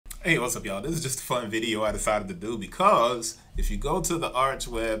Hey, what's up, y'all? This is just a fun video I decided to do because if you go to the Arch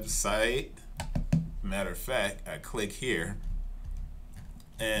website, matter of fact, I click here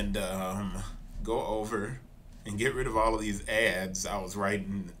and go over and get rid of all of these ads. I was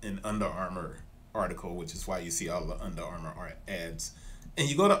writing an Under Armour article, which is why you see all the Under Armour ads. And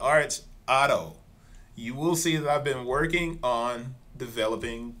you go to Arch Auto, you will see that I've been working on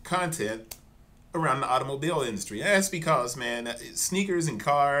developing content around the automobile industry. And that's because, man, sneakers and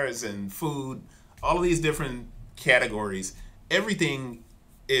cars and food, all of these different categories, everything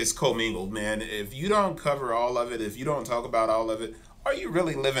is commingled, man. If you don't cover all of it, if you don't talk about all of it, are you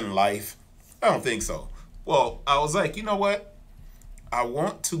really living life? I don't think so. Well, I was like, you know what? I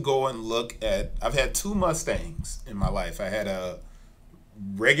want to go and look at. I've had two Mustangs in my life. I had a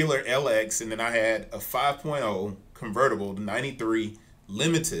regular LX, and then I had a 5.0 convertible 93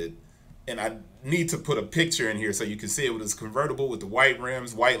 limited. And I need to put a picture in here so you can see it was convertible with the white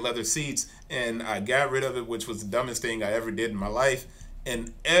rims, white leather seats, and I got rid of it, which was the dumbest thing I ever did in my life.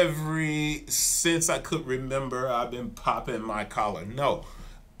 And every since I could remember, I've been popping my collar. No,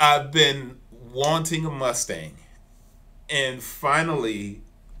 I've been wanting a Mustang, and finally,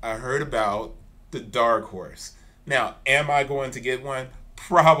 I heard about the Dark Horse. Now, am I going to get one?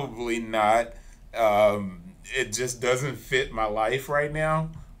 Probably not. It just doesn't fit my life right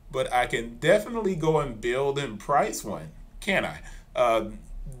now. But I can definitely go and build and price one, can I?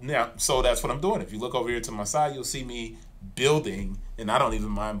 Now, so that's what I'm doing. If you look over here to my side, you'll see me building, and I don't even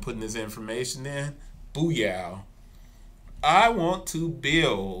mind putting this information in. Booyah. I want to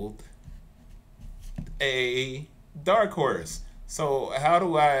build a Dark Horse. So how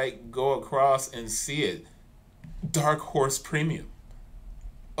do I go across and see it? Dark Horse Premium.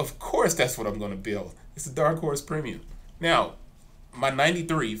 Of course that's what I'm going to build. It's a Dark Horse Premium. Now, my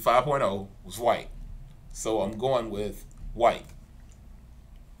 93 5.0 was white. So I'm going with white.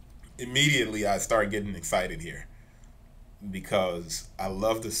 Immediately I start getting excited here because I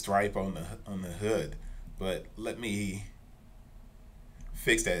love the stripe on the hood. But let me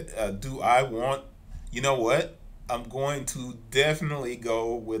fix that. Do I want, you know what? I'm going to definitely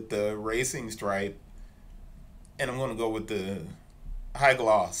go with the racing stripe, and I'm going to go with the high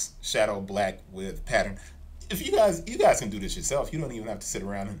gloss shadow black with pattern. If you guys can do this yourself. You don't even have to sit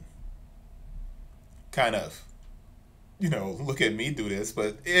around and kind of, look at me do this.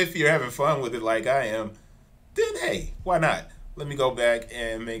 But if you're having fun with it like I am, then hey, why not? Let me go back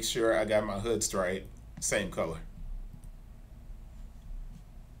and make sure I got my hood stripe same color.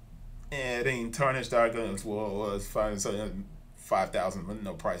 And it ain't tarnished dark. Well, it's fine. So 5,000, but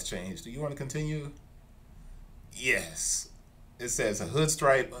no price change. Do you want to continue? Yes. It says a hood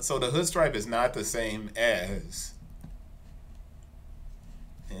stripe. So the hood stripe is not the same as,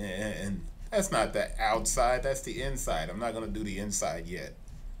 and that's not the outside, that's the inside. I'm not going to do the inside yet.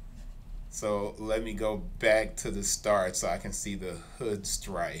 So let me go back to the start so I can see the hood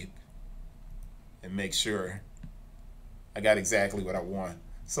stripe and make sure I got exactly what I want.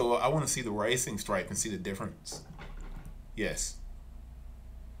 So I want to see the racing stripe and see the difference. Yes.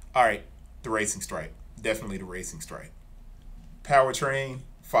 All right, the racing stripe. Definitely the racing stripe. Powertrain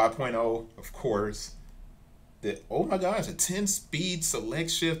 5.0, of course. Oh my gosh, a 10-speed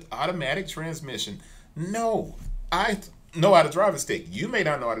select shift automatic transmission. No, I know how to drive a stick. You may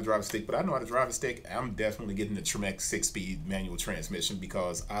not know how to drive a stick, but I know how to drive a stick. I'm definitely getting the Tremec 6-speed manual transmission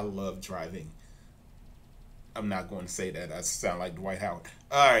because I love driving. I'm not going to say that. I sound like Dwight Howard.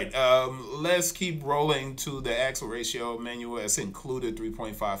 All right, let's keep rolling to the axle ratio manual. It's included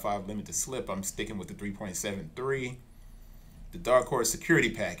 3.55 limited slip. I'm sticking with the 3.73. The Dark Horse security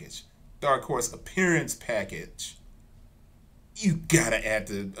package, Dark Horse appearance package. You gotta add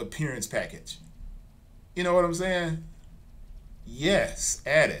the appearance package. You know what I'm saying? Yes,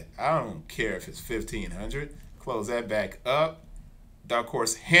 add it. I don't care if it's 1,500. Close that back up. Dark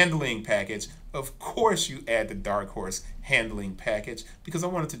Horse handling package. Of course you add the Dark Horse handling package because I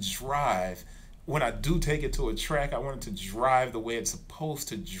want it to drive. When I do take it to a track, I want it to drive the way it's supposed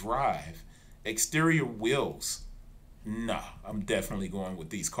to drive. Exterior wheels. Nah, I'm definitely going with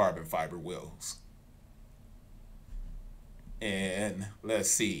these carbon fiber wheels. And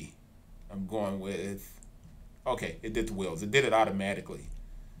let's see. I'm going with, okay, it did the wheels. It did it automatically.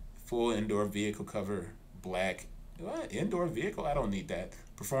 Full indoor vehicle cover, black. What? Indoor vehicle? I don't need that.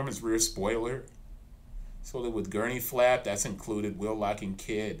 Performance rear spoiler. Solid with gurney flap, that's included. Wheel locking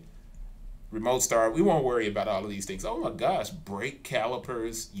kit. Remote start. We won't worry about all of these things. Oh my gosh, brake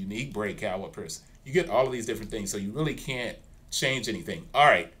calipers, unique brake calipers. You get all of these different things, so you really can't change anything. All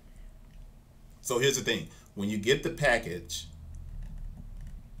right. So here's the thing. When you get the package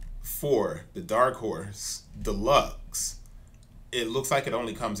for the Dark Horse Deluxe, it looks like it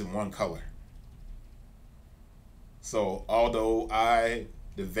only comes in one color. So although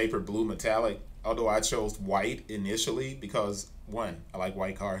the Vapor Blue Metallic, although I chose white initially because, one, I like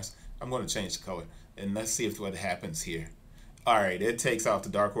white cars, I'm going to change the color. And let's see what happens here. All right, it takes off the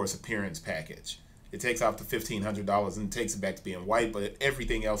Dark Horse appearance package. It takes off the $1,500 and takes it back to being white, but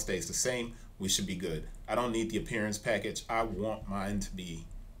everything else stays the same. We should be good. I don't need the appearance package. I want mine to be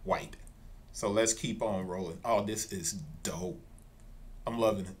white. So let's keep on rolling. Oh, this is dope. I'm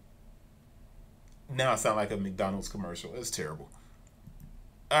loving it. Now I sound like a McDonald's commercial. It's terrible.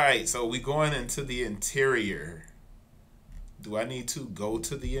 All right, so we're going into the interior. Do I need to go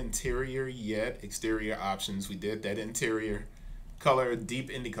to the interior yet? Exterior options. We did that. Interior. Color, deep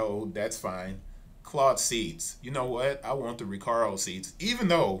indigo. That's fine. Cloth seats. You know what? I want the Recaro seats. Even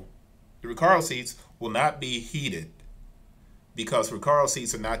though the Recaro seats will not be heated, because Recaro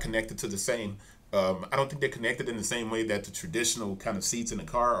seats are not connected to the same. I don't think they're connected in the same way that the traditional kind of seats in the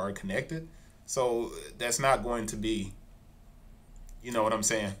car are connected. So that's not going to be, you know what I'm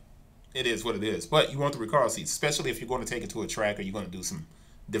saying? It is what it is. But you want the Recaro seats, especially if you're going to take it to a track or you're going to do some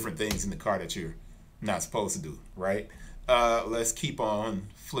different things in the car that you're not supposed to do, right? Let's keep on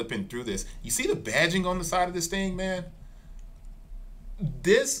flipping through this. You see the badging on the side of this thing, man?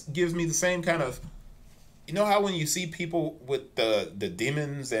 This gives me the same kind of, you know how when you see people with the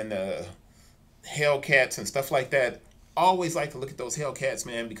demons and the Hellcats and stuff like that, I always like to look at those Hellcats,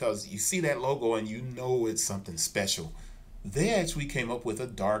 man, because you see that logo and you know it's something special. They actually came up with a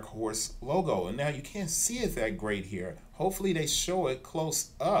Dark Horse logo, and now you can't see it that great here. Hopefully they show it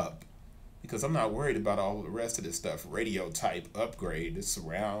close up, because I'm not worried about all of the rest of this stuff. Radio type upgrade, the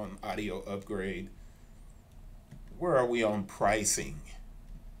surround audio upgrade. Where are we on pricing?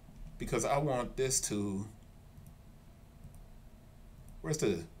 Because I want this to... Where's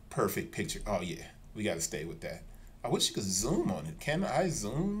the perfect picture? Oh yeah, we got to stay with that. I wish you could zoom on it. Can I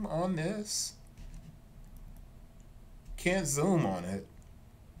zoom on this? Can't zoom on it.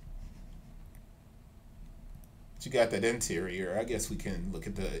 But you got that interior. I guess we can look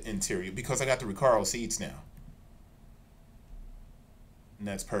at the interior because I got the Recaro seats now. And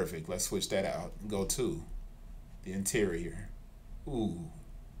that's perfect. Let's switch that out and go to the interior. Ooh.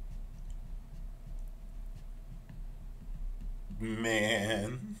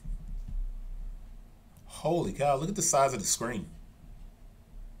 Man. Holy cow, look at the size of the screen.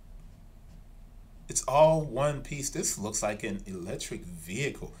 It's all one piece. This looks like an electric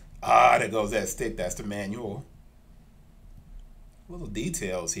vehicle. Ah, there goes that stick. That's the manual. Little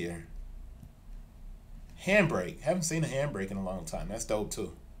details here. Handbrake. Haven't seen a handbrake in a long time. That's dope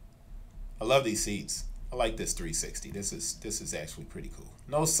too. I love these seats. I like this 360. This is actually pretty cool.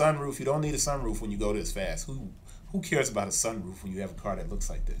 No sunroof. You don't need a sunroof when you go this fast. Who cares about a sunroof when you have a car that looks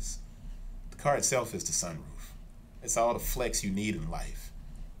like this? The car itself is the sunroof. It's all the flex you need in life.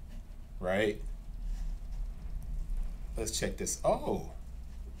 Right? Let's check this. Oh.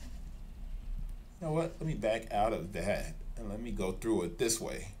 You know what? Let me back out of that and let me go through it this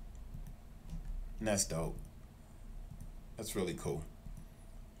way. And that's dope. That's really cool.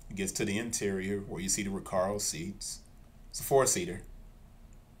 It gets to the interior where you see the Recaro seats. It's a 4-seater.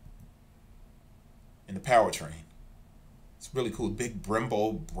 And the powertrain. It's really cool. Big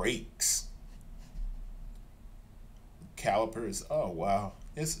Brembo brakes. Calipers. Oh wow.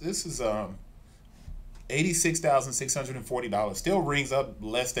 This is $86,640. Still rings up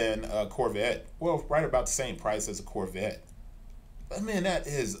less than a Corvette. Well, right about the same price as a Corvette. But man, that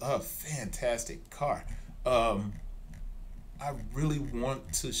is a fantastic car. I really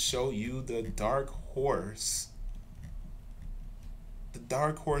want to show you the Dark Horse. The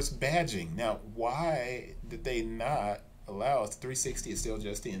Dark Horse badging. Now, why did they not allow us? 360 is still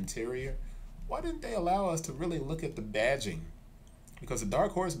just the interior. Why didn't they allow us to really look at the badging? Because the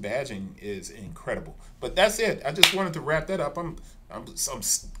Dark Horse badging is incredible. But that's it. I just wanted to wrap that up. I'm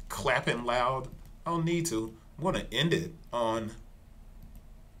clapping loud. I don't need to. I'm going to end it on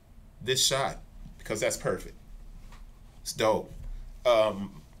this shot because that's perfect. It's dope.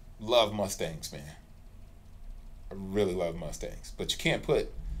 Love Mustangs, man. I really love Mustangs. But you can't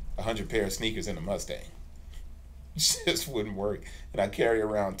put 100 pair of sneakers in a Mustang. It just wouldn't work. And I carry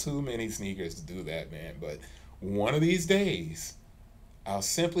around too many sneakers to do that, man. But one of these days, I'll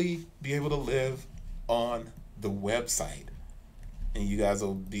simply be able to live on the website. And you guys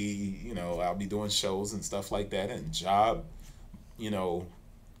will be, you know, I'll be doing shows and stuff like that and job, you know,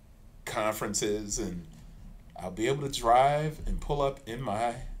 conferences. And I'll be able to drive and pull up in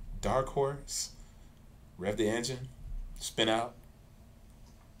my Dark Horse, rev the engine, spin out,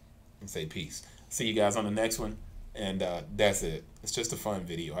 and say peace. See you guys on the next one. And that's it. It's just a fun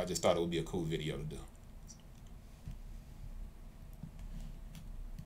video. I just thought it would be a cool video to do.